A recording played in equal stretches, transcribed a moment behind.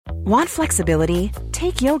Want flexibility?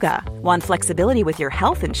 Take yoga. Want flexibility with your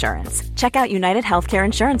health insurance? Check out United Healthcare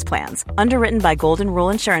Insurance Plans. Underwritten by Golden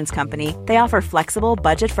Rule Insurance Company, they offer flexible,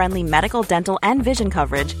 budget-friendly medical, dental, and vision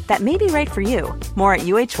coverage that may be right for you. More at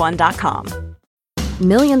UH1.com.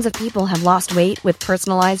 Millions of people have lost weight with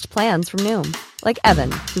personalized plans from Noom. Like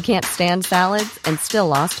Evan, who can't stand salads and still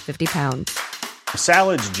lost 50 pounds.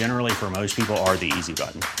 Salads generally for most people are the easy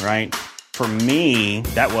button, right? For me,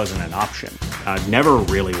 that wasn't an option. I never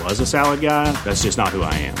really was a salad guy. That's just not who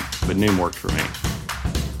I am. But Noom worked for me.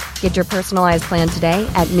 Get your personalized plan today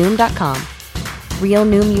at Noom.com. Real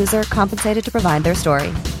Noom user compensated to provide their story.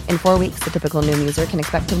 In 4 weeks, the typical Noom user can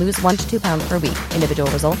expect to lose 1 to 2 pounds per week. Individual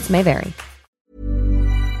results may vary.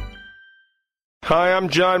 Hi, I'm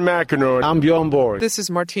John McEnroe. I'm Bjorn Borg. This is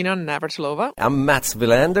Martina Navratilova. I'm Mats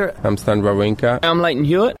Wilander. I'm Stan Wawrinka. I'm Leighton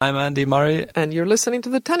Hewitt. I'm Andy Murray. And you're listening to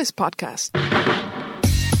the Tennis Podcast.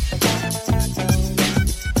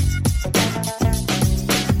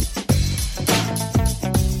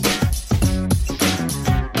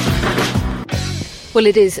 Well,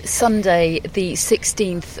 it is Sunday, the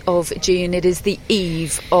 16th of June. It is the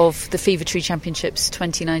eve of the Fever-Tree Championships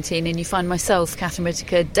 2019. And you find myself, Catherine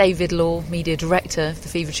Whitaker, David Law, Media Director of the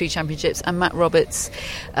Fever-Tree Championships, and Matt Roberts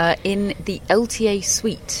in the LTA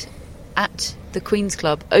suite at the Queen's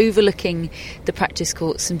Club, overlooking the practice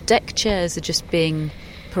court. Some deck chairs are just being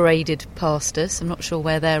paraded past us. I'm not sure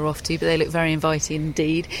where they're off to, but they look very inviting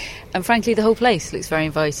indeed. And frankly, the whole place looks very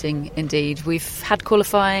inviting indeed. We've had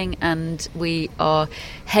qualifying and we are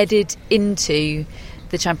headed into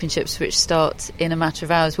the championships, which start in a matter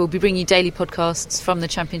of hours. We'll be bringing you daily podcasts from the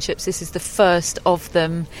championships. This is the first of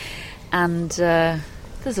them, and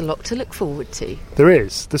there's a lot to look forward to. There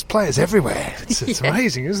is. There's players everywhere. It's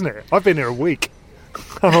amazing, isn't it? I've been here a week.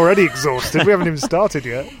 I'm already exhausted. We haven't even started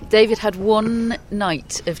yet. David had one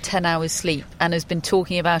night of 10 hours sleep and has been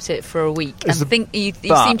talking about it for a week. And you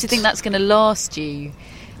seem to think that's going to last you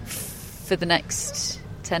for the next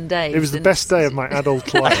 10 days. It was the best day of my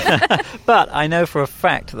adult life. But I know for a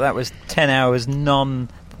fact that was 10 hours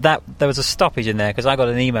that there was a stoppage in there, because I got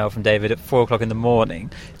an email from David at 4 o'clock in the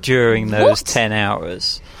morning during those 10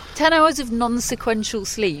 hours. 10 hours of non-sequential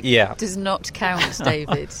sleep does not count,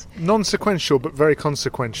 David. Non-sequential, but very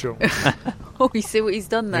consequential. Oh, you see what he's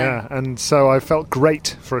done there? Yeah, and so I felt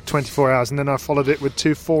great for 24 hours, and then I followed it with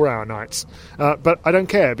 2 4-hour nights. But I don't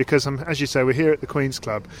care, because, as you say, we're here at the Queen's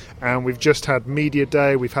Club, and we've just had media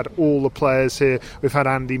day. We've had all the players here. We've had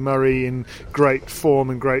Andy Murray in great form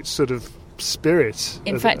and great sort of spirit.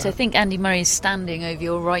 In fact, I think Andy Murray is standing over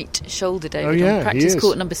your right shoulder, David, on practice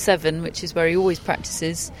court number 7, which is where he always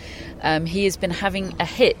practices. He has been having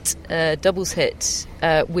a doubles hit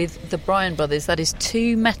with the Bryan brothers. That is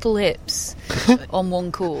 2 metal hips on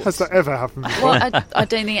one court. Has that ever happened before? Well, I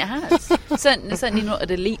don't think it has. Certainly not at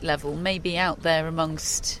elite level. Maybe out there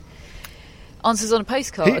amongst answers on a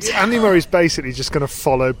postcard. Andy Murray's basically just going to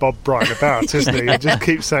follow Bob Bryan about, isn't he? And just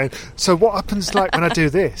keep saying, so what happens like when I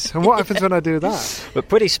do this? And what happens when I do that? But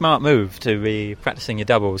pretty smart move to be practicing your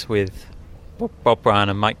doubles with Bob Bryan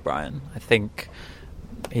and Mike Bryan. I think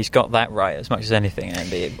he's got that right as much as anything,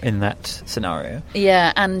 Andy, in that scenario.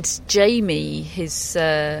 Yeah, and Jamie, his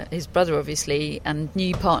brother obviously, and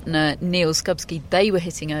new partner Neil Skubsky, they were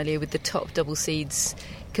hitting earlier with the top double seeds,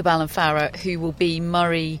 Cabal and Farah, who will be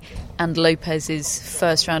Murray and Lopez's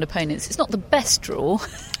first round opponents. It's not the best draw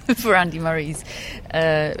for Andy Murray's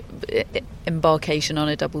embarkation on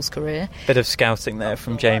a doubles career. Bit of scouting there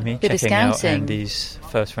from Jamie, checking out Andy's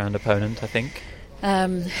first round opponent, I think.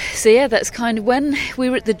 So yeah, that's kind of when we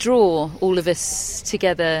were at the draw, all of us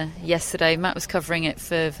together yesterday. Matt was covering it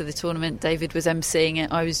for the tournament, David was emceeing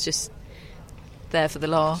it, I was just there for the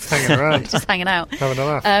laugh. Hanging around. Just hanging out. Having a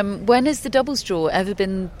laugh. When has the doubles draw ever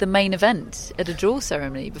been the main event at a draw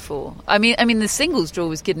ceremony before? I mean the singles draw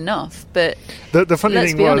was good enough, but the funny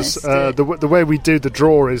thing was the way we do the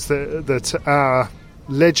draw is that our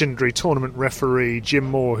legendary tournament referee Jim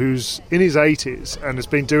Moore, who's in his 80s and has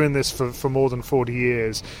been doing this for more than 40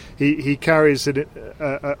 years, he carries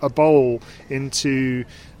a bowl into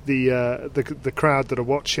the crowd that are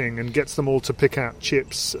watching and gets them all to pick out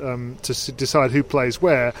chips to decide who plays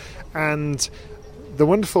where. And the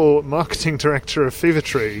wonderful marketing director of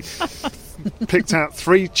Fever-Tree picked out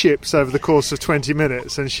 3 chips over the course of 20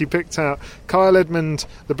 minutes, and she picked out Kyle Edmund,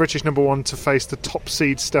 the British number 1, to face the top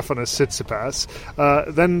seed Stefanos Tsitsipas.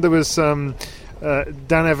 Then there was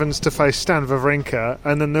Dan Evans to face Stan Wawrinka,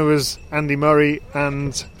 and then there was Andy Murray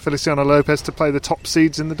and Feliciano Lopez to play the top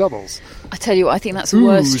seeds in the doubles. I tell you what, I think that's a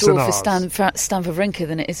worse draw for Stan Wawrinka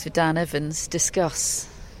than it is for Dan Evans. Discuss.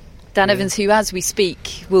 Dan Evans, who, as we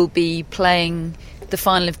speak, will be playing the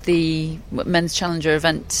final of the men's challenger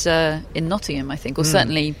event in Nottingham, I think, or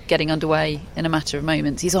certainly getting underway in a matter of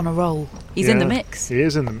moments. He's on a roll. He's in the mix. He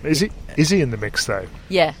is in the. Is he in the mix though?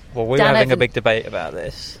 Yeah. Well, we're having a big debate about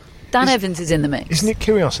this. Dan Evans is in the mix. Is Nick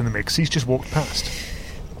Kyrgios in the mix? He's just walked past.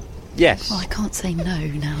 Yes. Well, I can't say no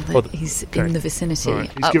now that he's in the vicinity. Right.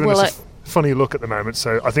 He's giving us a funny look at the moment,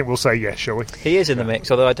 so I think we'll say yes, shall we? He is in the mix,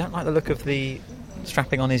 although I don't like the look of the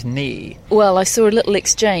strapping on his knee. Well, I saw a little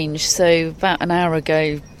exchange. So about an hour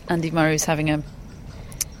ago, Andy Murray was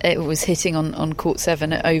was hitting on court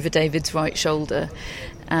 7 over David's right shoulder,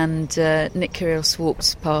 and Nick Kyrgios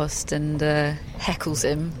walks past and heckles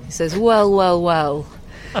him. He says, well.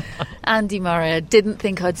 Andy Murray, I didn't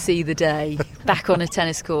think I'd see the day back on a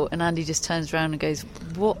tennis court. And Andy just turns around and goes,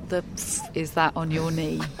 what the f is that on your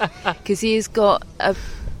knee? Because he has got a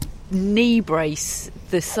knee brace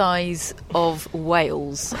the size of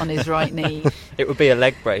Wales on his right knee. It would be a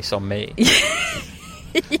leg brace on me.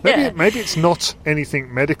 Maybe it's not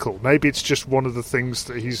anything medical. Maybe it's just one of the things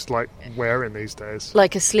that he's like wearing these days.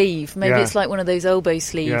 Like a sleeve. Maybe it's like one of those elbow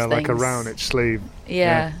sleeve things. Yeah, like a round edge sleeve.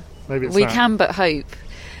 Yeah. Maybe it's we that. can but hope.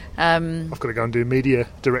 I've got to go and do media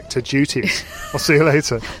director duties. I'll see you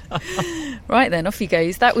later. Right then, off he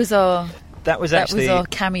goes. That was our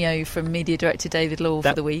cameo from media director David Law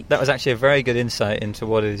for the week. That was actually a very good insight into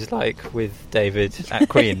what it is like with David at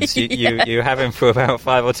Queen's. You have him for about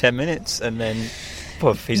 5 or 10 minutes and then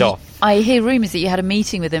poof, he's off. I hear rumours that you had a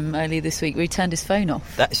meeting with him earlier this week where he turned his phone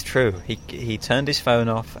off. That's true. He turned his phone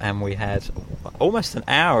off and we had almost an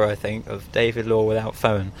hour, I think, of David Law without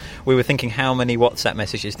phone. We were thinking, how many WhatsApp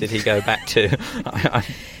messages did he go back to?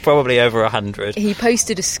 Probably over 100. He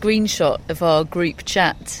posted a screenshot of our group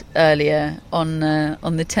chat earlier on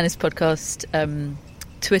the Tennis Podcast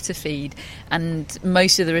Twitter feed, and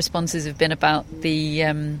most of the responses have been about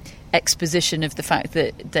the exposition of the fact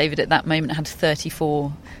that David at that moment had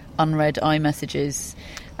 34 unread iMessages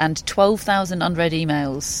and 12,000 unread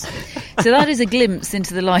emails. So that is a glimpse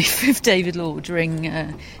into the life of David Law during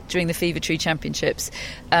the Fever-Tree Championships.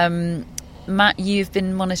 Matt, you've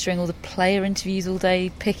been monitoring all the player interviews all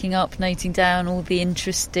day, picking up, noting down all the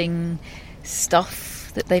interesting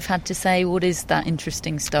stuff that they've had to say. What is that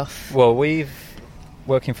interesting stuff? Well,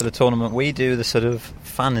 working for the tournament, we do the sort of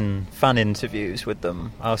fun interviews with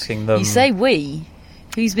them, asking them... You say we?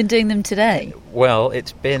 Who's been doing them today? Well,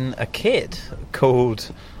 it's been a kid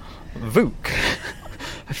called Vuk.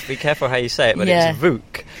 Be careful how you say it, but it's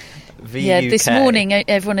Vuk. V-U-K. Yeah, this morning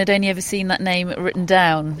everyone had only ever seen that name written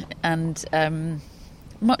down, and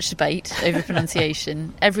much debate over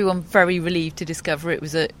pronunciation. Everyone very relieved to discover it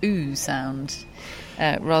was a ooh sound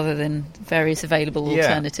rather than various available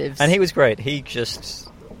alternatives. And he was great. He just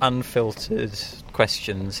unfiltered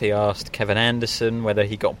questions. He asked Kevin Anderson whether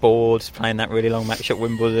he got bored playing that really long match at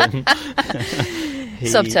Wimbledon.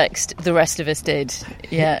 Subtext, the rest of us did.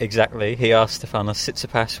 Yeah, exactly. He asked Stefanos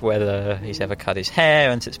Tsitsipas whether he's ever cut his hair,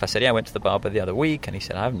 and Tsitsipas said, I went to the barber the other week, and he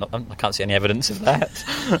said, I can't see any evidence of that.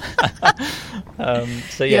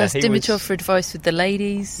 Yes, Dimitrov for advice with the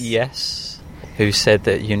ladies. Yes, who said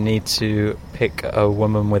that you need to pick a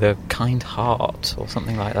woman with a kind heart or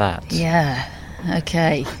something like that. Yeah,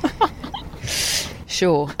 okay.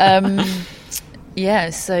 Sure. So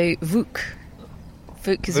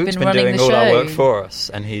Vuk has been running doing the show. All our work for us,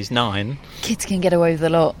 and he's 9. Kids can get away with a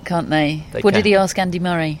lot, can't they? What did he ask Andy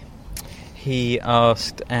Murray? He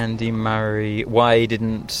asked Andy Murray why he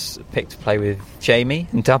didn't pick to play with Jamie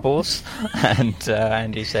in doubles, and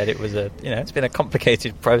Andy said it was it's been a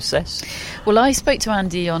complicated process. Well, I spoke to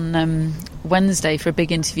Andy on Wednesday for a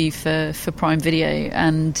big interview for Prime Video,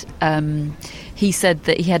 and he said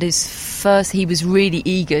that he had he was really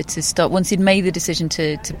eager to start, once he'd made the decision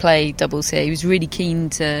to play doubles here, he was really keen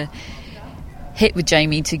to hit with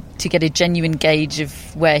Jamie to get a genuine gauge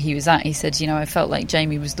of where he was at. He said, I felt like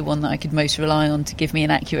Jamie was the one that I could most rely on to give me an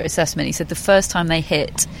accurate assessment. He said the first time they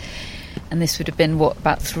hit, and this would have been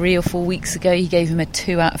about 3 or 4 weeks ago, he gave him a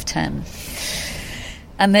 2 out of 10.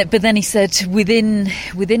 But then he said within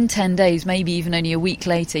 10 days, maybe even only a week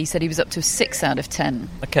later, he said he was up to a 6 out of 10.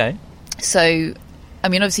 Okay. So,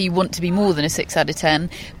 obviously you want to be more than a 6 out of 10,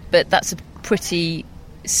 but that's a pretty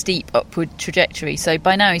steep upward trajectory. So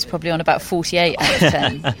by now he's probably on about 48 out of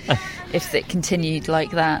 10 if it continued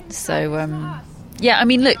like that. So,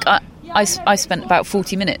 look, I spent about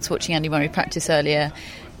 40 minutes watching Andy Murray practice earlier,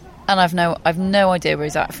 and I've no idea where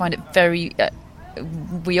he's at. I find it very...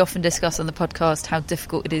 we often discuss on the podcast how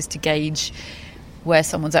difficult it is to gauge where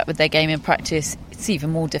someone's at with their game in practice. It's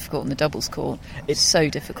even more difficult on the doubles court. It's so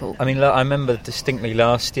difficult. I remember distinctly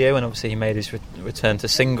last year when obviously he made his return to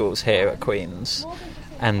singles here at Queen's,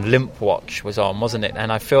 and Limp Watch was on, wasn't it?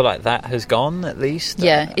 And I feel like that has gone, at least.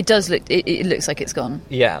 Yeah, it does look. It looks like it's gone.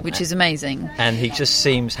 Yeah, which is amazing. And he just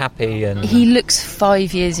seems happy, and he looks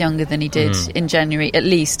 5 years younger than he did in January, at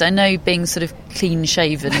least. I know being sort of clean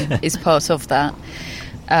shaven is part of that.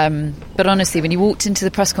 But honestly, when he walked into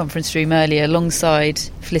the press conference room earlier alongside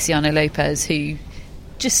Feliciano Lopez, who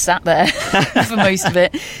just sat there for most of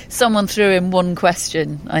it, someone threw him one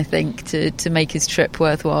question, I think, to make his trip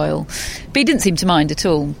worthwhile. But he didn't seem to mind at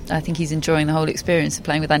all. I think he's enjoying the whole experience of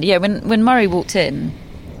playing with Andy. Yeah, when Murray walked in,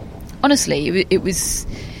 honestly, it was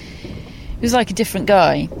like a different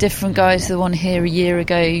guy to the one here a year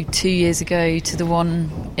ago, 2 years ago, to the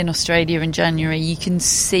one in Australia in January. You can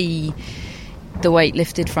see the weight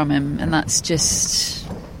lifted from him, and that's just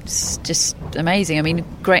amazing. I mean,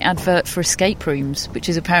 great advert for escape rooms, which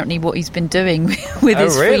is apparently what he's been doing with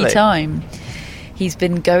his free time. He's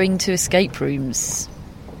been going to escape rooms.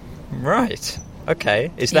 Right.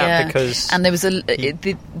 Okay. Is that because... And there was the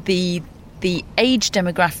age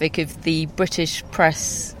demographic of the British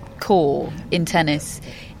press corps in tennis,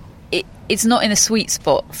 it's not in a sweet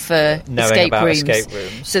spot for escape rooms.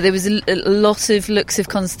 So there was a lot of looks of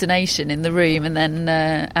consternation in the room, and then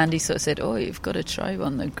Andy sort of said, "Oh, you've got to try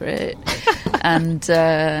one, they're great." and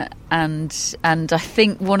I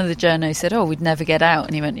think one of the journos said, "Oh, we'd never get out,"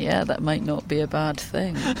 and he went, "Yeah, that might not be a bad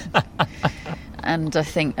thing." And I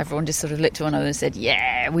think everyone just sort of looked at one another and said,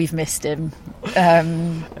 "Yeah, we've missed him."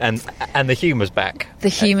 And the humour's back. The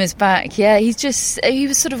humour's back. Yeah, he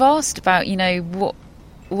was sort of asked about,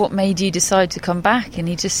 what made you decide to come back, and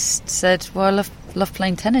he just said, "Well, I love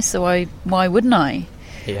playing tennis, so why wouldn't I?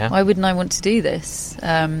 Yeah. Why wouldn't I want to do this?"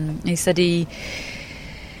 He said he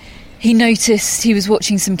noticed he was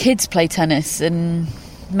watching some kids play tennis, and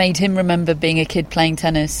made him remember being a kid playing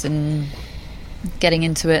tennis and getting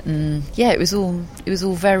into it, and it was all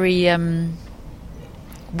very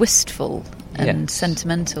wistful and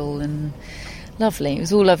sentimental and lovely. It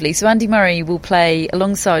was all lovely. So Andy Murray will play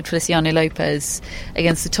alongside Feliciano Lopez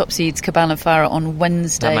against the top seeds Cabal and Farah on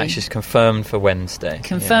Wednesday. That match is confirmed for Wednesday.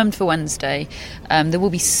 For Wednesday. There will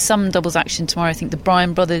be some doubles action tomorrow. I think the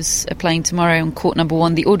Bryan brothers are playing tomorrow on court number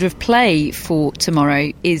 1. The order of play for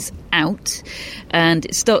tomorrow is out, and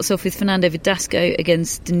it starts off with Fernando Verdasco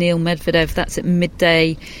against Daniil Medvedev. That's at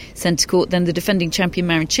midday centre court. Then the defending champion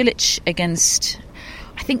Marin Cilic against...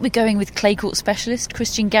 I think we're going with clay court specialist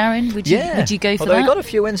Christian Garin. Would you go for that? Although he got a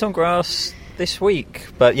few wins on grass this week,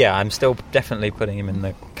 but I'm still definitely putting him in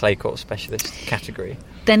the clay court specialist category.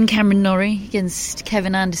 Then Cameron Norrie against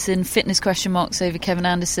Kevin Anderson. Fitness question marks over Kevin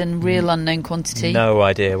Anderson. Real unknown quantity. No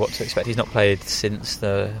idea what to expect. He's not played since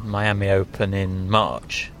the Miami Open in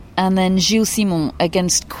March. And then Gilles Simon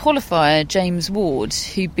against qualifier James Ward,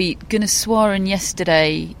 who beat Gunneswaran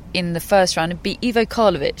yesterday in the first round and beat Ivo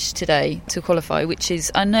Karlovic today to qualify, which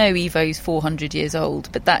is, I know Ivo's 400 years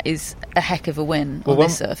old, but that is a heck of a win on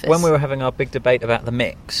this surface. When we were having our big debate about the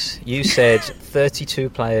mix, you said 32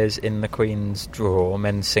 players in the Queen's draw,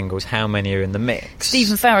 men's singles. How many are in the mix?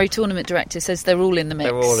 Stephen Farrow, tournament director, says they're all in the mix.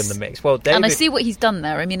 They're all in the mix. Well, David... And I see what he's done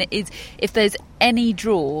there. I mean, if there's any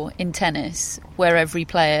draw in tennis where every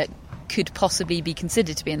player could possibly be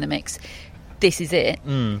considered to be in the mix, this is it.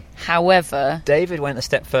 However, David went a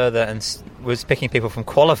step further and was picking people from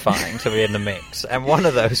qualifying to be in the mix, and one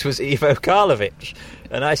of those was Ivo Karlovic.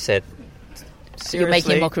 And I said, seriously, you're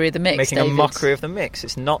making a mockery of the mix, making David. A mockery of the mix.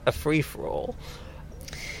 It's not a free-for-all.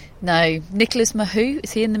 No. Nicholas Mahou,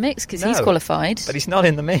 is he in the mix? Because he's qualified. But he's not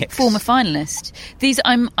in the mix. Former finalist.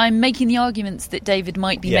 I'm making the arguments that David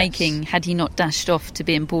might be making had he not dashed off to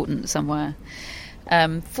be important somewhere.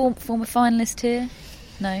 Former finalist here?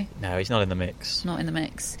 No, he's not in the mix. Not in the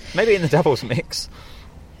mix. Maybe in the doubles mix.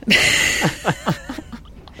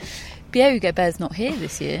 Pierre Hugo Bert's not here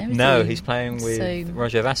this year. No, he's playing with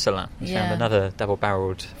Roger Vasselin. He's found another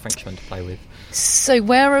double-barrelled Frenchman to play with. So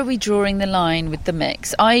where are we drawing the line with the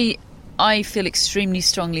mix? I feel extremely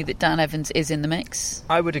strongly that Dan Evans is in the mix.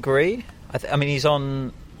 I would agree. I mean, he's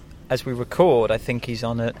on... As we record, I think he's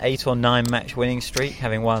on an 8 or 9 match winning streak,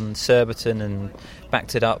 having won Surbiton and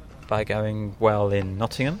backed it up by going well in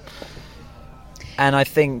Nottingham. And I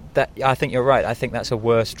think you're right. I think that's a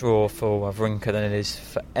worse draw for Wawrinka than it is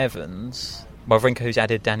for Evans. Wawrinka, who's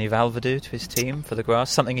added Danny Valverdue to his team for the grass,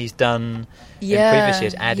 something he's done in previous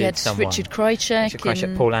years. Added someone. Richard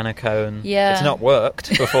Krajicek, Paul Annacone. Yeah, it's not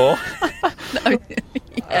worked before. No.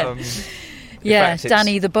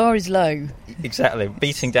 Danny, the bar is low. Exactly.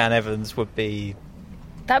 Beating Dan Evans would be...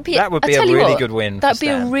 That would be a really good win. That'd be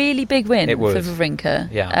a really big win for would. Wawrinka.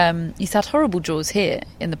 Yeah. He's had horrible draws here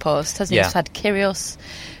in the past, hasn't he? He's had Kyrgios,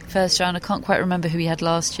 first round. I can't quite remember who he had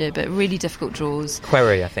last year, but really difficult draws.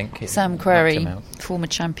 Querrey, I think. Sam Querrey, former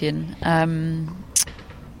champion. And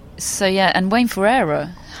Wayne Ferreira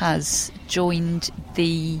has joined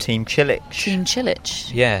the Team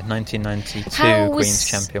Cilic. Yeah, 1992 Queen's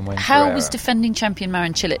champion Wayne Ferreira. How was defending champion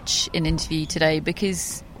Marin Cilic in interview today?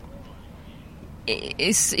 Because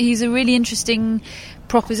he's a really interesting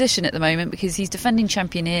proposition at the moment, because he's defending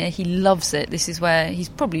champion here. He loves it. This is where he's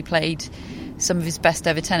probably played some of his best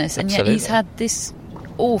ever tennis, and yet he's had this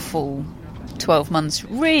awful 12 months.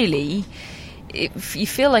 Really, you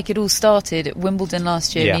feel like it all started at Wimbledon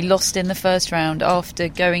last year, and he lost in the first round after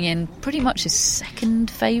going in pretty much his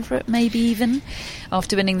second favourite, maybe even,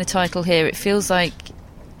 after winning the title here. It feels like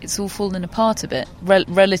it's all fallen apart a bit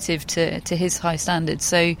relative to his high standards.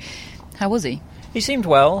 So how was he? He seemed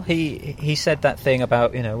well. He said that thing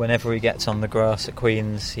about, whenever he gets on the grass at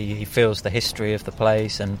Queen's, he feels the history of the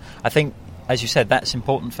place. And I think, as you said, that's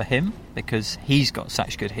important for him because he's got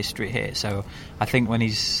such good history here. So I think when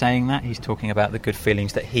he's saying that, he's talking about the good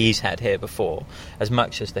feelings that he's had here before, as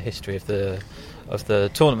much as the history of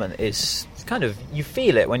the tournament is kind of, you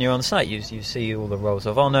feel it when you're on site. You see all the rolls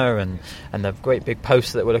of honour and the great big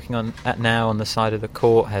poster that we're looking at now on the side of the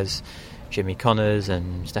court has Jimmy Connors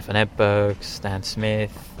and Stefan Edberg, Stan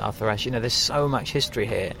Smith, Arthur Ashe. There's so much history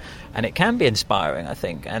here, and it can be inspiring, I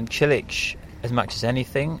think. And Cilic, as much as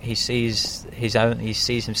anything, he sees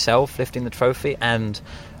himself lifting the trophy, and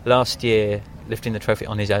last year lifting the trophy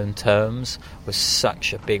on his own terms was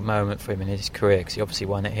such a big moment for him in his career, because he obviously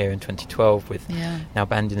won it here in 2012 with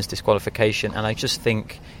Nalbandyan's disqualification, and I just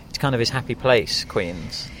think it's kind of his happy place,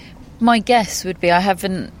 Queen's. My guess would be, I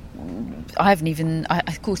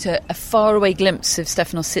caught a faraway glimpse of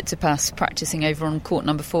Stefanos Tsitsipas practising over on court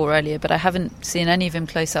number 4 earlier, but I haven't seen any of him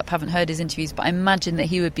close up, haven't heard his interviews, but I imagine that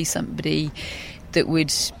he would be somebody that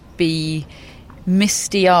would be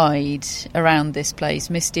misty-eyed around this place,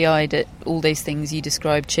 misty-eyed at all those things you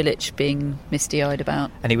described Cilic being misty-eyed about.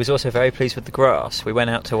 And he was also very pleased with the grass. We went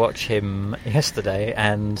out to watch him yesterday,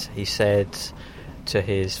 and he said to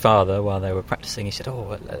his father while they were practising, he said,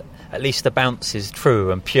 at least the bounce is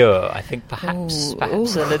true and pure. I think perhaps a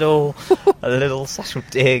little subtle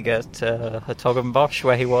dig at Hertogenbosch,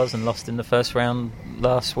 where he was and lost in the first round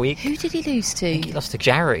last week. Who did he lose to? I think he lost to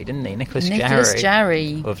Jarry, didn't he? Nicholas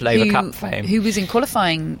Jarry of Labour Cup fame, who was in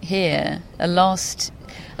qualifying here, a last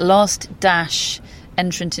dash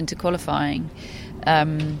entrant into qualifying,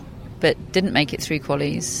 but didn't make it through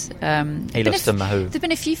qualies. He lost to Mahou. There've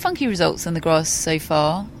been a few funky results on the grass so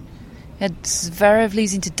far. Had Zverev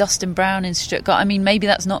losing to Dustin Brown in Stuttgart. I mean, maybe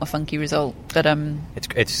that's not a funky result, but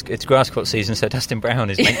it's grass court season, so Dustin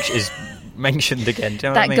Brown is mentioned again. Do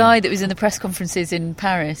you know what I mean? Guy that was in the press conferences in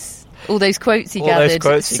Paris. All those quotes he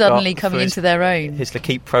gathered suddenly coming into their own. His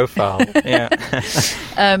L'Equipe profile. Yeah.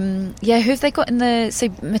 Who have they got in the... So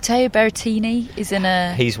Matteo Berrettini is in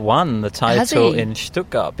a... He's won the title in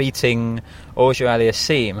Stuttgart, beating Auger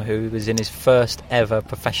Aliassime, who was in his first ever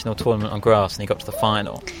professional tournament on grass, and he got to the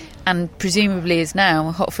final. And presumably is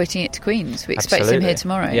now hot-footing it to Queen's. We expect him here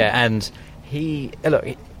tomorrow. Yeah, and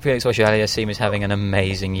Felix Auger Aliassime is having an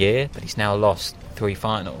amazing year, but he's now lost 3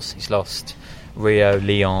 finals. He's lost Rio,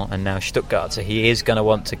 Lyon, and now Stuttgart. So he is going to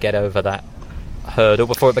want to get over that hurdle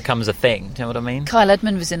before it becomes a thing. Do you know what I mean? Kyle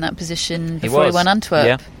Edmund was in that position before he won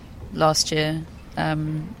Antwerp last year.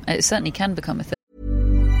 It certainly can become a thing.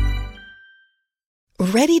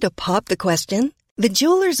 Ready to pop the question? The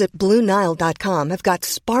jewelers at BlueNile.com have got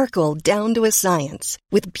sparkle down to a science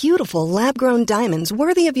with beautiful lab-grown diamonds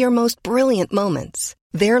worthy of your most brilliant moments.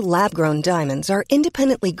 Their lab-grown diamonds are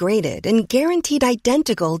independently graded and guaranteed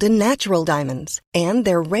identical to natural diamonds. And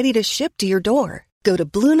they're ready to ship to your door. Go to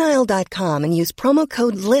BlueNile.com and use promo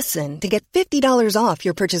code LISTEN to get $50 off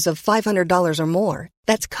your purchase of $500 or more.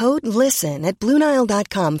 That's code LISTEN at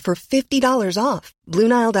BlueNile.com for $50 off.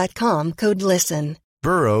 BlueNile.com, code LISTEN.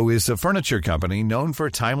 Burrow is a furniture company known for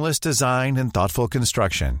timeless design and thoughtful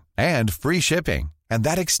construction, and free shipping, and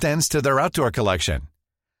that extends to their outdoor collection.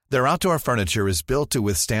 Their outdoor furniture is built to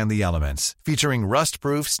withstand the elements, featuring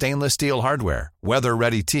rust-proof stainless steel hardware,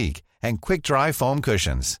 weather-ready teak, and quick-dry foam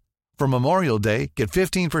cushions. For Memorial Day, get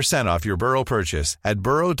 15% off your Burrow purchase at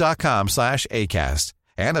burrow.com/ACAST,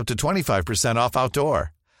 and up to 25% off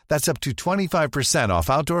outdoor. That's up to 25% off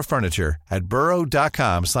outdoor furniture at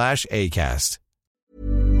burrow.com/ACAST.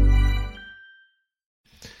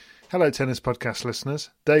 Hello, Tennis Podcast listeners.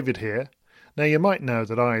 David here. Now, you might know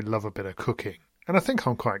that I love a bit of cooking, and I think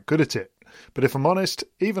I'm quite good at it. But if I'm honest,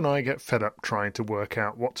 even I get fed up trying to work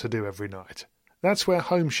out what to do every night. That's where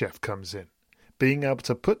Home Chef comes in. Being able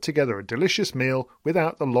to put together a delicious meal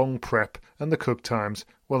without the long prep and the cook times,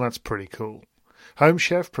 well, that's pretty cool. Home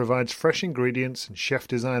Chef provides fresh ingredients and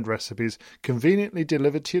chef-designed recipes conveniently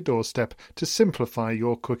delivered to your doorstep to simplify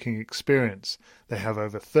your cooking experience. They have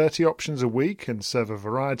over 30 options a week and serve a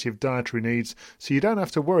variety of dietary needs, so you don't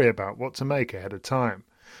have to worry about what to make ahead of time.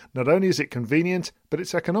 Not only is it convenient, but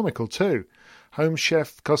it's economical too. Home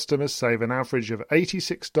Chef customers save an average of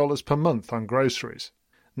 $86 per month on groceries.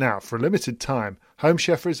 Now, for a limited time, Home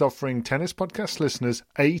Chef is offering Tennis Podcast listeners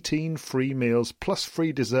 18 free meals plus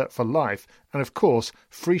free dessert for life and, of course,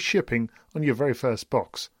 free shipping on your very first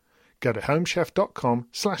box. Go to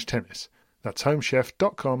homechef.com/tennis. That's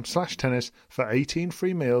homechef.com/tennis for 18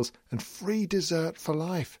 free meals and free dessert for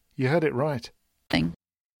life. You heard it right.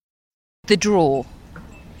 The draw.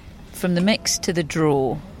 From the mix to the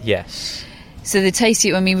draw. Yes. So the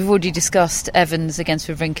tasty, we've already discussed Evans against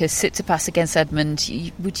Wawrinka, Tsitsipas against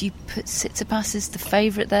Edmund. Would you put Tsitsipas as the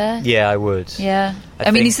favourite there? Yeah, I would. Yeah.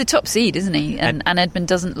 I mean, he's the top seed, isn't he? And Edmund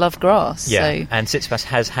doesn't love grass. Yeah, so. And Tsitsipas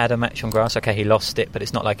has had a match on grass. Okay, he lost it, but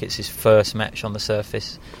it's not like it's his first match on the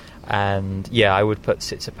surface. And, yeah, I would put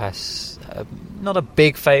Tsitsipas, not a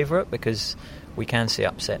big favourite because we can see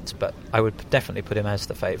upsets, but I would definitely put him as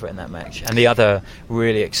the favourite in that match. And the other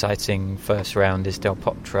really exciting first round is Del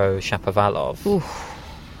Potro-Shapovalov.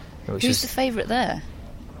 Who's the favourite there?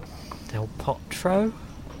 Del Potro,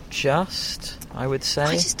 I would say.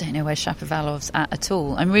 I just don't know where Shapovalov's at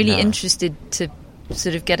all. I'm really interested to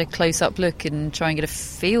sort of get a close-up look and try and get a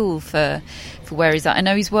feel for where he's at. I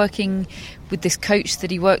know he's working with this coach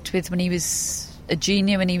that he worked with when he was a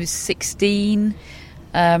junior, when he was 16.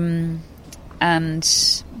 And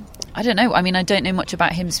I don't know. I mean, I don't know much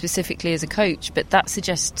about him specifically as a coach, but that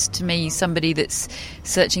suggests to me somebody that's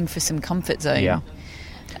searching for some comfort zone. Yeah.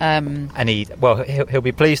 And he'll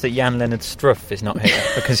be pleased that Jan-Lennard Struff is not here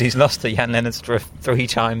because he's lost to Jan-Lennard Struff 3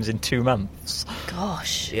 times in 2 months.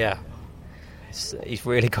 Gosh. Yeah. He's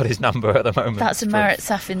really got his number at the moment. That's a Marat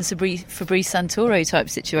Safin Fabrice Santoro type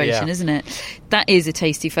situation, isn't it? That is a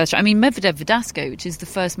tasty first round. I mean, Medvedev-Verdasco, which is the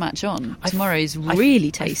first match on tomorrow, is really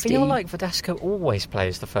tasty. I feel like Verdasco always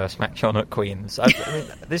plays the first match on at Queen's. I mean,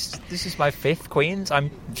 this is my 5th Queen's.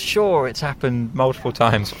 I'm sure it's happened multiple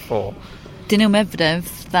times before. Daniil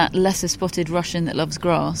Medvedev, that lesser spotted Russian that loves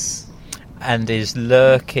grass. And is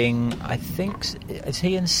lurking, I think, is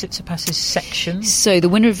he in Tsitsipas' section? So the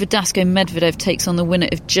winner of Verdasco-Medvedev takes on the winner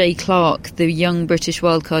of Jay Clark, the young British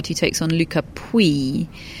wildcard who takes on Luca Pouille.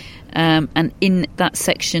 And in that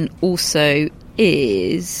section also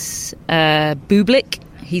is Bublik.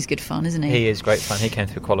 He's good fun, isn't he? He is great fun. He came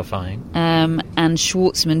through qualifying. And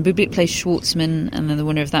Schwartzman. Bublik plays Schwartzman, and then the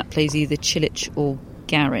winner of that plays either Cilic or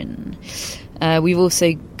Garin. We've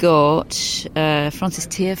also got Francis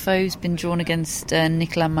Tiafoe's been drawn against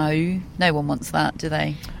Nicolas Mahut. No one wants that, do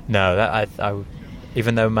they? No, I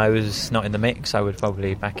even though Mahut's not in the mix, I would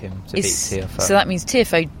probably back him to beat Tiafoe. So that means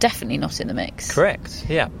Tiafoe definitely not in the mix. Correct,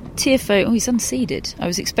 yeah. Tiafoe, he's unseeded. I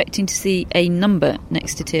was expecting to see a number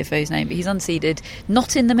next to Tiafoe's name, but he's unseeded,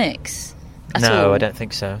 not in the mix at all. No, I don't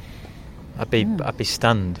think so. I'd be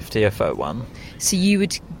stunned if Tiafoe won. So you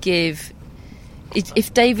would give...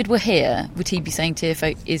 If David were here, would he be saying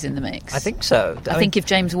Tiafoe is in the mix? I think so. I think if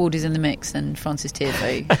James Ward is in the mix, then Francis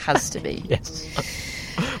Tiafoe has to be. Yes.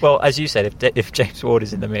 Well, as you said, if James Ward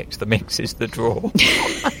is in the mix is the draw.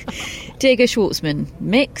 Diego Schwartzman,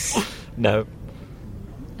 mix? No.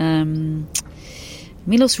 Milos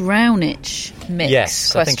Raonic, mix?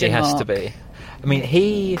 Yes, I think he has to be. I mean,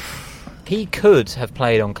 he could have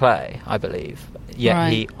played on clay, I believe.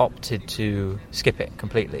 Yet he opted to skip it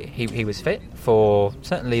completely. He was fit for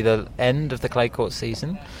certainly the end of the clay court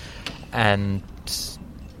season and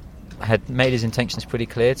had made his intentions pretty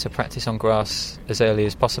clear to practice on grass as early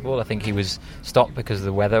as possible. I think he was stopped because of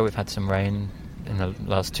the weather. We've had some rain in the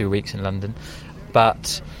last 2 weeks in London.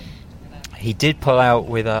 But he did pull out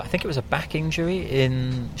with I think it was a back injury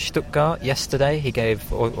in Stuttgart yesterday. He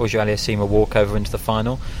gave Auger-Aliassime a walkover into the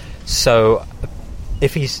final. So...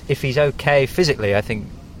 If he's okay physically, I think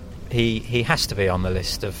he has to be on the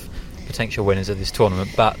list of potential winners of this tournament,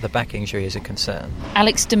 but the back injury is a concern.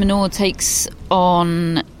 Alex de Minaur takes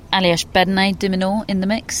on Aliash Bednay. De Minaur in the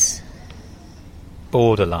mix?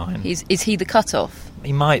 Borderline. Is he the cut-off?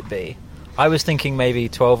 He might be. I was thinking maybe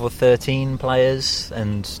 12 or 13 players,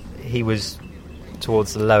 and he was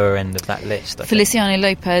towards the lower end of that list. Feliciano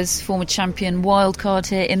Lopez, former champion, wild card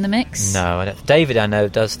here in the mix? No, I don't. David, I know,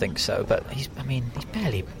 does think so, but he's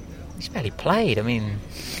barely played. I mean,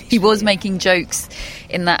 he was making jokes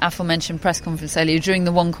in that aforementioned press conference earlier. During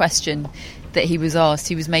the one question that he was asked,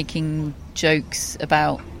 he was making jokes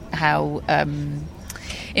about how...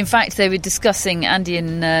 in fact, they were discussing, Andy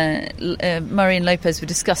and Murray and Lopez were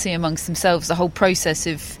discussing amongst themselves the whole process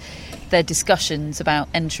of their discussions about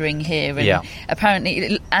entering here. And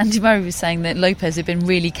apparently Andy Murray was saying that Lopez had been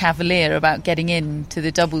really cavalier about getting into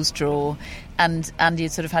the doubles draw, and Andy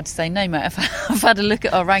had sort of had to say, no mate, I've had a look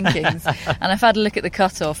at our rankings and I've had a look at the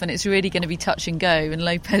cut-off, and it's really going to be touch and go. And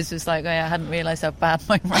Lopez was like, oh yeah, I hadn't realised how bad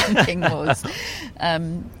my ranking was. I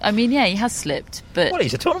mean, yeah, he has slipped, but well,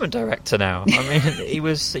 he's a tournament director now. I mean, he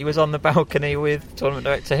was on the balcony with tournament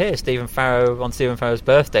director here, Stephen Farrow, on Stephen Farrow's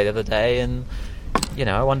birthday the other day, and you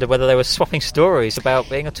know, I wonder whether they were swapping stories about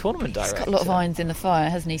being a tournament director. He's got a lot of irons in the fire,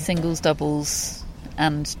 hasn't he? Singles, doubles,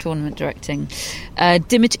 and tournament directing.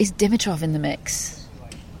 Is Dimitrov in the mix?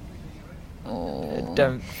 I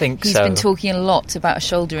don't think He's so. He's been talking a lot about a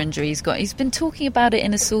shoulder injury he's got. He's been talking about it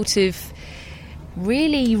in a sort of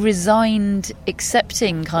really resigned,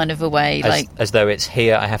 accepting kind of a way, as though it's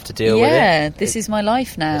here, I have to deal with it. Yeah, this is my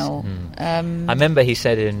life now. I remember he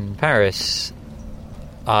said in Paris,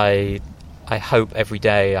 I hope every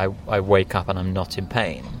day I wake up and I'm not in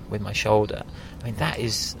pain with my shoulder. I mean, that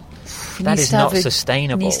is not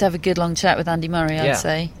sustainable. He needs to have a good long chat with Andy Murray, I'd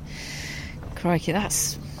say. Crikey,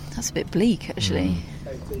 that's a bit bleak, actually.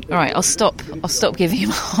 All right, I'll stop giving him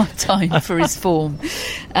a hard time for his form.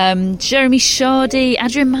 Jeremy Chardy,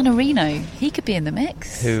 Adrian Mannarino, he could be in the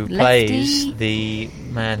mix. Who plays the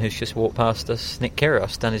man who's just walked past us, Nick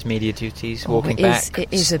Kyrgios, done his media duties, walking back.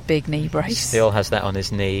 It is a big knee brace. Still has that on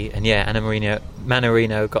his knee. And yeah,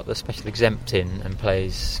 Mannarino got the special exempt in and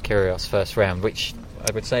plays Kyrgios first round, which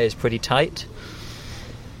I would say is pretty tight.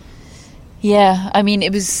 Yeah, I mean,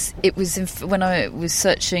 it was when I was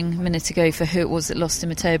searching a minute ago for who it was that lost to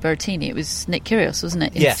Matteo Berrettini, it was Nick Kyrgios, wasn't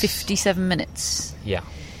it? In 57 minutes. Yeah.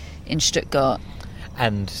 In Stuttgart.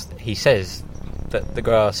 And he says that the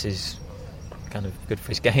grass is kind of good for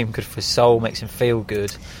his game, good for his soul, makes him feel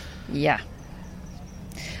good. Yeah.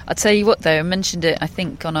 I'll tell you what, though, I mentioned it, I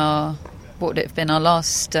think, on our, what would it have been, our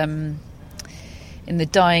last, in the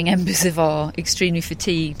dying embers of our extremely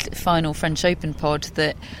fatigued final French Open pod,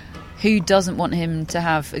 that who doesn't want him to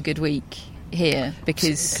have a good week here?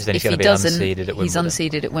 Because if he doesn't, he's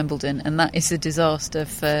unseeded at Wimbledon, and that is a disaster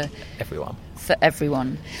for everyone.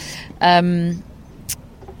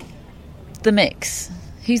 The mix.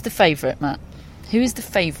 Who's the favourite, Matt? Who is the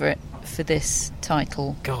favourite for this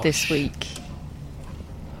title this week?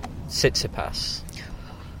 Tsitsipas.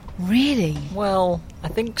 Really? Well, I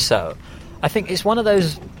think so. I think it's one of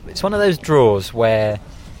those draws where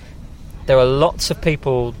there are lots of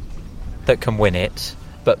people that can win it,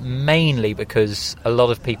 but mainly because a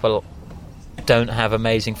lot of people don't have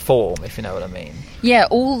amazing form, if you know what I mean. Yeah,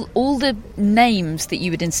 all the names that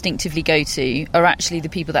you would instinctively go to are actually the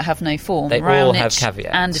people that have no form. They Raonic, all have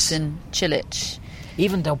caveats. Anderson, Cilic.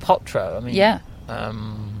 Even Del Potro, I mean... Yeah.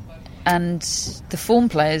 And the form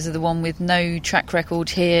players are the one with no track record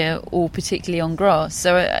here or particularly on grass.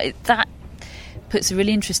 So that puts a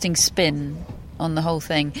really interesting spin on the whole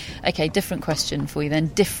thing. Okay, different question for you then.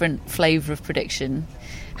 Different flavour of prediction.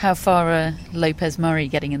 How far are Lopez Murray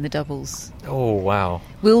getting in the doubles? Oh, wow.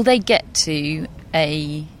 Will they get to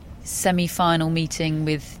a semi-final meeting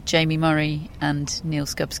with Jamie Murray and Neil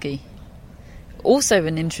Skupski? Also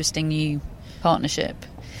an interesting new partnership.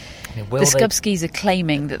 The Skupskis are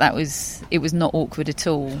claiming that it was not awkward at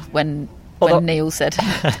all when Neil said,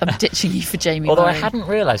 I'm ditching you for Jamie Murray. Although I hadn't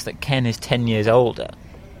realised that Ken is 10 years older.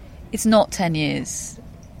 It's not 10 years.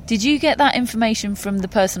 Did you get that information from the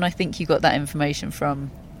person I think you got that information from?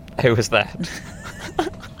 Who was that?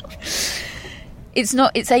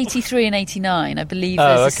 It's 83 and 89. I believe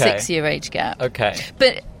there's a 6-year age gap. Okay.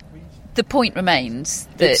 But the point remains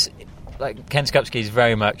that... Ken Skupski is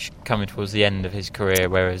very much coming towards the end of his career,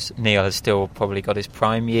 whereas Neil has still probably got his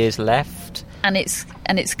prime years left. And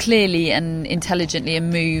it's clearly and intelligently a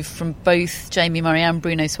move from both Jamie Murray and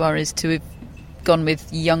Bruno Suarez to have gone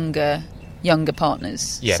with younger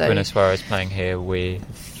partners. Yeah, so, Bruno Suarez playing here with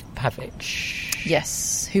Pavic.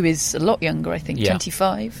 Yes, who is a lot younger, I think,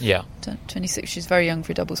 25. Yeah. 26, she's very young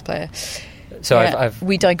for a doubles player. So yeah,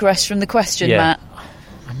 we digress from the question, Matt.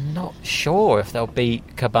 I'm not sure if they'll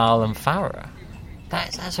beat Cabal and Farah.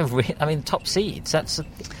 That's top seeds. Top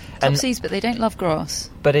seeds, but they don't love grass.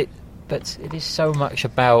 But it is so much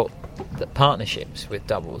about the partnerships with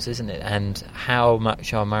doubles, isn't it? And how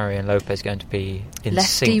much are Murray and Lopez going to be in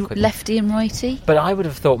sync with lefty and righty? But I would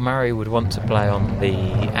have thought Murray would want to play on the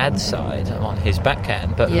ad side, on his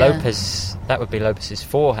backhand. But Lopez, that would be Lopez's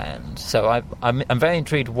forehand. So I'm very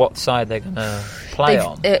intrigued what side they're going to play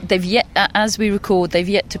on. They've yet, as we record, they've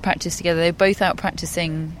yet to practice together. They're both out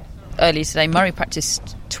practicing earlier today. Murray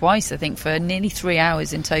practiced twice, I think, for nearly 3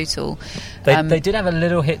 hours in total. They did have a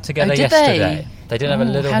little hit together yesterday. They did have a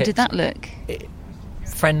little hit. How did that look?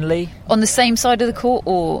 friendly. On the same side of the court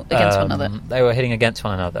or against one another? They were hitting against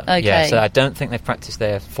one another. Okay. Yeah, so I don't think they've practiced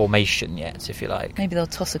their formation yet, if you like. Maybe they'll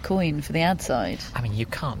toss a coin for the ad side. I mean, you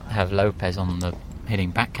can't have Lopez on the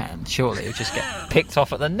hitting backhand, surely. He'll just get picked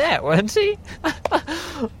off at the net, won't he?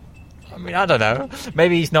 I mean, I don't know.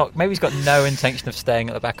 Maybe he's got no intention of staying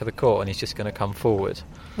at the back of the court and he's just going to come forward.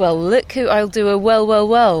 Well, look who I'll do a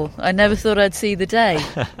well. I never thought I'd see the day.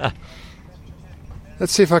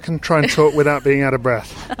 Let's see if I can try and talk without being out of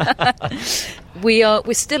breath. We're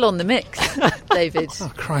still on the mix, David.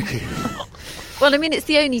 Oh, crikey. Well, I mean, it's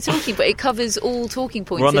the only talking point. It covers all talking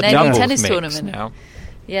points We're on in the any doubles tennis mix tournament. Now.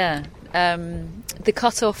 Yeah. The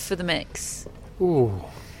cut-off for the mix. Ooh.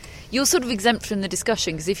 You're sort of exempt from the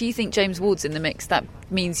discussion, because if you think James Ward's in the mix, that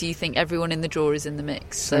means you think everyone in the draw is in the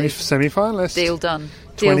mix. So Semi-finalist. Deal done.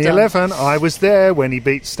 2011, I was there when he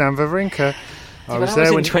beat Stan Wawrinka. I was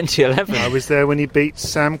there in 2011. I was there when he beat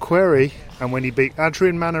Sam Querrey and when he beat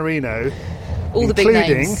Adrian Manarino. All the big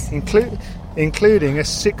names. Including a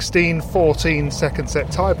 16-14 second set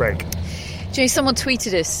tiebreak. Do you know, someone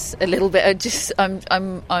tweeted us a little bit.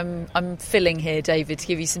 I'm filling here, David, to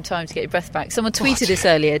give you some time to get your breath back. Someone tweeted us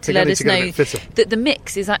earlier to let us know that the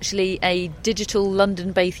Mix is actually a digital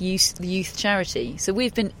London-based youth charity. So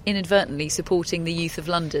we've been inadvertently supporting the youth of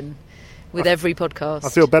London with every podcast. I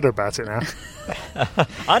feel better about it now.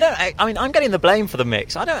 I'm getting the blame for the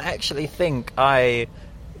Mix. I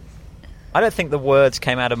don't think the words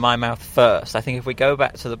came out of my mouth first. I think if we go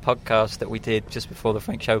back to the podcast that we did just before the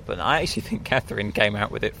French Open, I actually think Catherine came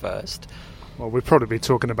out with it first. Well, we've probably been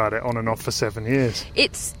talking about it on and off for 7 years.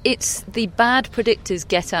 It's the bad predictors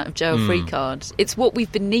get out of jail free card. It's what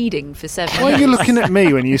we've been needing for 7 years. Why are you looking at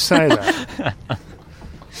me when you say that?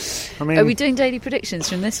 I mean, are we doing daily predictions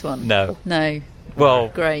from this one? No. Well,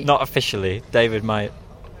 great. Not officially. David might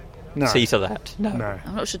see to that. No.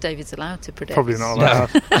 I'm not sure David's allowed to predict. Probably not allowed.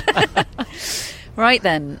 Right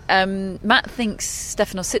then, Matt thinks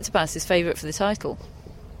Stefanos Tsitsipas is favourite for the title.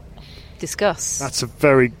 Discuss. That's a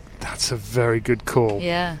very good call.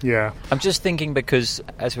 Yeah. I'm just thinking because,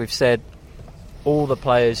 as we've said, all the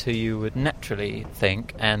players who you would naturally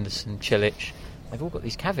think, Anderson, Cilic, they've all got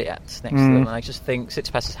these caveats next to them, and I just think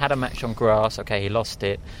Tsitsipas has had a match on grass. Okay, he lost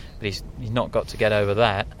it, but he's not got to get over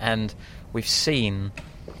that. And we've seen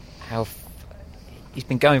how he's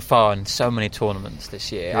been going far in so many tournaments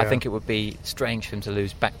this year. Yeah. I think it would be strange for him to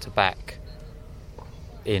lose back-to-back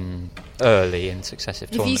in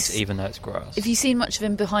successive tournaments, even though it's grass. Have you seen much of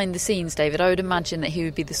him behind the scenes, David? I would imagine that he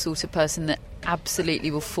would be the sort of person that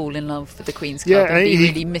absolutely will fall in love with the Queen's Club and be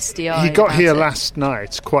really misty-eyed. He got here last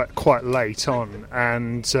night quite late on,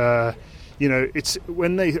 and it's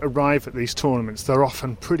when they arrive at these tournaments, they're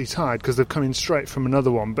often pretty tired because they've come in straight from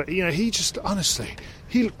another one. But he just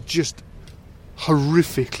he looked just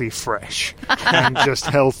horrifically fresh and just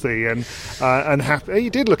healthy and happy. He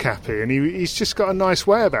did look happy, and he's just got a nice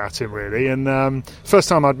way about him, really. And first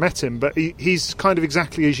time I'd met him, but he's kind of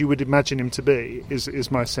exactly as you would imagine him to be,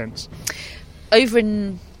 is my sense. Over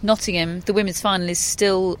in Nottingham, the women's final is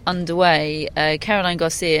still underway. Caroline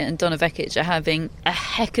Garcia and Donna Vekic are having a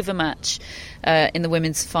heck of a match in the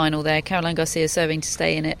women's final there. Caroline Garcia serving to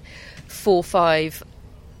stay in it 4-5.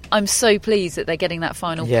 I'm so pleased that they're getting that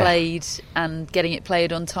final played and getting it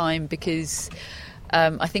played on time, because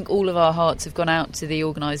I think all of our hearts have gone out to the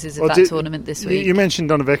organisers of that tournament this week. You mentioned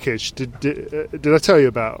Donna Vekic. Did I tell you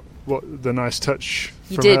about what the nice touch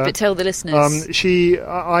you from did, her? But tell the listeners.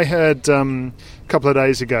 I heard a couple of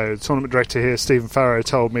days ago, the tournament director here, Stephen Farrow,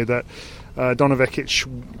 told me that Donna Vekic,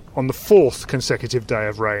 on the 4th consecutive day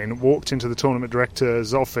of rain, walked into the tournament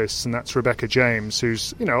director's office, and that's Rebecca James,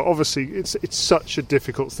 who's, obviously it's such a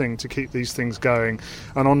difficult thing to keep these things going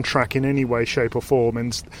and on track in any way, shape or form,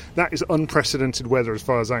 and that is unprecedented weather as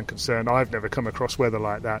far as I'm concerned. I've never come across weather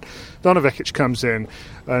like that. Donna Vekic comes in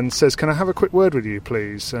and says, "Can I have a quick word with you,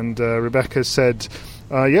 please?" And Rebecca said,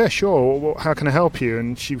 "Yeah, sure. How can I help you?"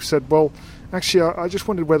 And she said, "Well, actually, I just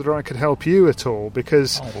wondered whether I could help you at all,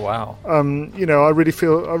 because I really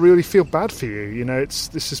feel bad for you.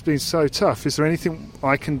 This has been so tough. Is there anything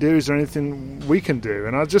I can do? Is there anything we can do?"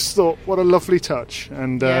 And I just thought, what a lovely touch,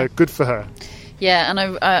 and good for her. Yeah, and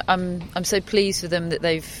I'm so pleased for them that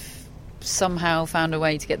they've somehow found a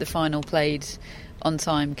way to get the final played on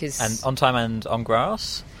time. And on time and on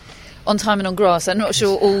grass. On time and on grass. I'm not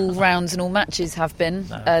sure all rounds and all matches have been.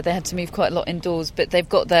 No. They had to move quite a lot indoors, but they've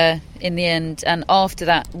got there in the end. And after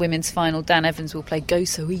that women's final, Dan Evans will play Go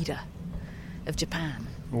Soida of Japan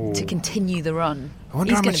to continue the run.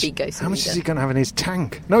 He's going to beat Go Soida. How much is he going to have in his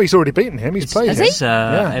tank? No, he's already beaten him. He's played him. Has he?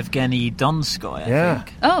 Evgeny Donskoy, I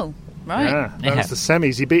think. Oh. Right. Yeah, that was the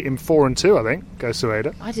semis. He beat him 4-2, I think, Go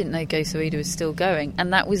Sueda. I didn't know Go Sueda was still going.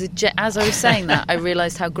 And that was, as I was saying that, I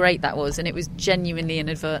realised how great that was. And it was genuinely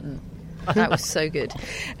inadvertent. That was so good.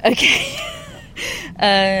 Okay.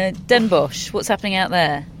 Den Bosch, what's happening out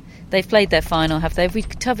there? They've played their final, have they? Have we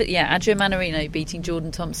covered? Yeah, Adrian Manarino beating Jordan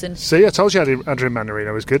Thompson. See, I told you Adrian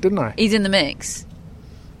Manarino was good, didn't I? He's in the mix.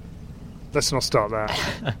 Let's not start that.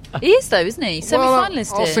 He is, though, isn't he?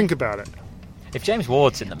 Semi-finalist I'll here. think about it. If James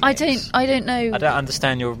Ward's in the mix... I don't know... I don't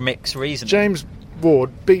understand your mix reasoning. James Ward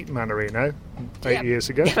beat Manarino 8 years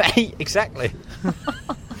ago. Exactly.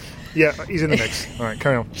 Yeah, he's in the mix. All right,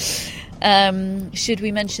 carry on. Should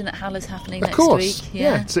we mention that Haller's happening next week?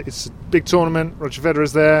 Yeah. Yeah, it's a big tournament. Roger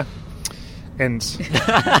Federer's there. Ends.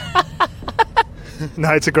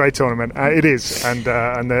 No, it's a great tournament. It is, and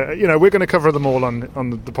we're going to cover them all on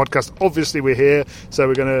the podcast. Obviously, we're here, so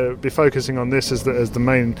we're going to be focusing on this as the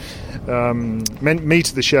main meat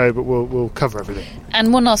of the show. But we'll cover everything.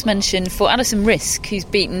 And one last mention for Alison Risk, who's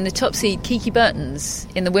beaten the top seed Kiki Bertens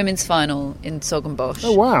in the women's final in Zoggenbosch.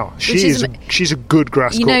 Oh wow, she's a good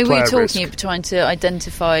grass court player. We were talking about trying to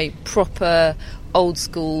identify proper old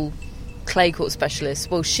school clay court specialists.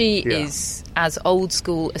 Well, she is as old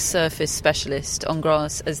school a surface specialist on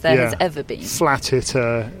grass as there has ever been. Flat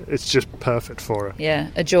hitter, it's just perfect for her. Yeah,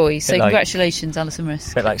 a joy. So congratulations, Alison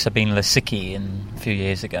Risk. A bit like Sabine Lisicki a few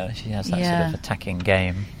years ago. She has that sort of attacking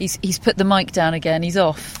game. He's put the mic down again. He's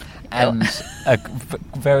off. And a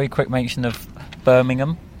very quick mention of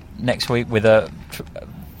Birmingham next week with a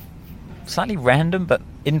slightly random but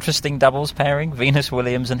interesting doubles pairing: Venus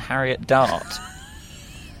Williams and Harriet Dart.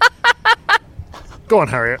 Go on,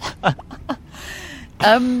 Harriet.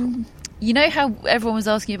 You know how everyone was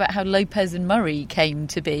asking about how Lopez and Murray came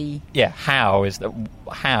to be? Yeah, how is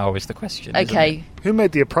the question? Okay. Who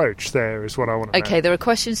made the approach there is what I want to know. Okay, there are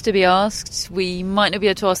questions to be asked. We might not be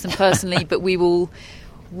able to ask them personally, but we will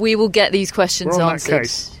get these questions answered. That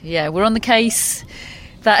case. Yeah, we're on the case.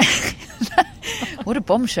 What a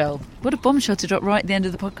bombshell. What a bombshell to drop right at the end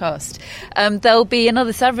of the podcast. There'll be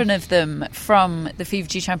another 7 of them from the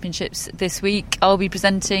FIVG Championships this week. I'll be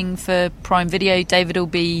presenting for Prime Video. David will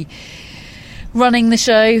be running the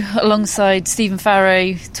show alongside Stephen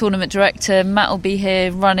Farrow, tournament director. Matt will be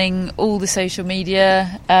here running all the social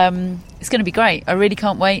media. It's going to be great. I really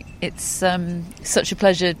can't wait. It's such a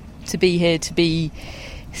pleasure to be here, to be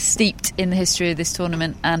steeped in the history of this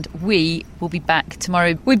tournament, and we will be back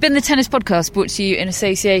tomorrow. We've been the Tennis Podcast, brought to you in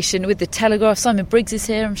association with The Telegraph. Simon Briggs is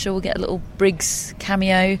here. I'm sure we'll get a little Briggs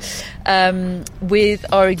cameo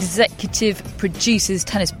with our executive producers,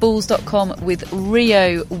 tennisballs.com, with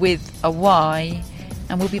Rio with a Y,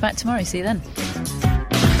 and we'll be back tomorrow. See you then.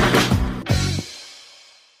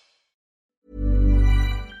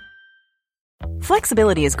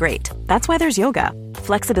 Flexibility is great. That's why there's yoga.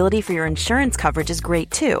 Flexibility for your insurance coverage is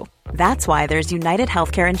great too. That's why there's United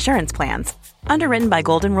Healthcare Insurance Plans. Underwritten by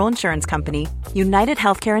Golden Rule Insurance Company, United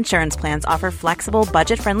Healthcare Insurance Plans offer flexible,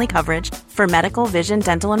 budget-friendly coverage for medical, vision,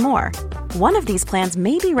 dental, and more. One of these plans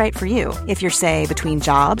may be right for you if you're, say, between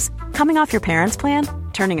jobs, coming off your parents' plan,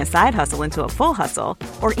 turning a side hustle into a full hustle,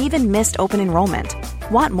 or even missed open enrollment.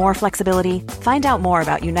 Want more flexibility? Find out more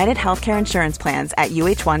about United Healthcare Insurance Plans at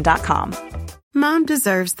uh1.com. Mom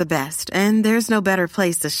deserves the best, and there's no better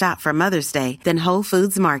place to shop for Mother's Day than Whole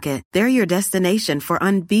Foods Market. They're your destination for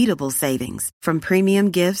unbeatable savings, from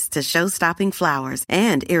premium gifts to show-stopping flowers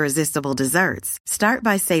and irresistible desserts. Start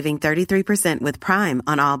by saving 33% with Prime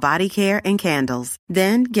on all body care and candles.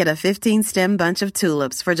 Then get a 15-stem bunch of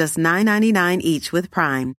tulips for just $9.99 each with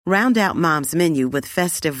Prime. Round out Mom's menu with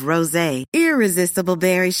festive rosé, irresistible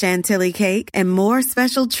berry chantilly cake, and more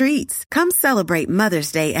special treats. Come celebrate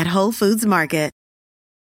Mother's Day at Whole Foods Market.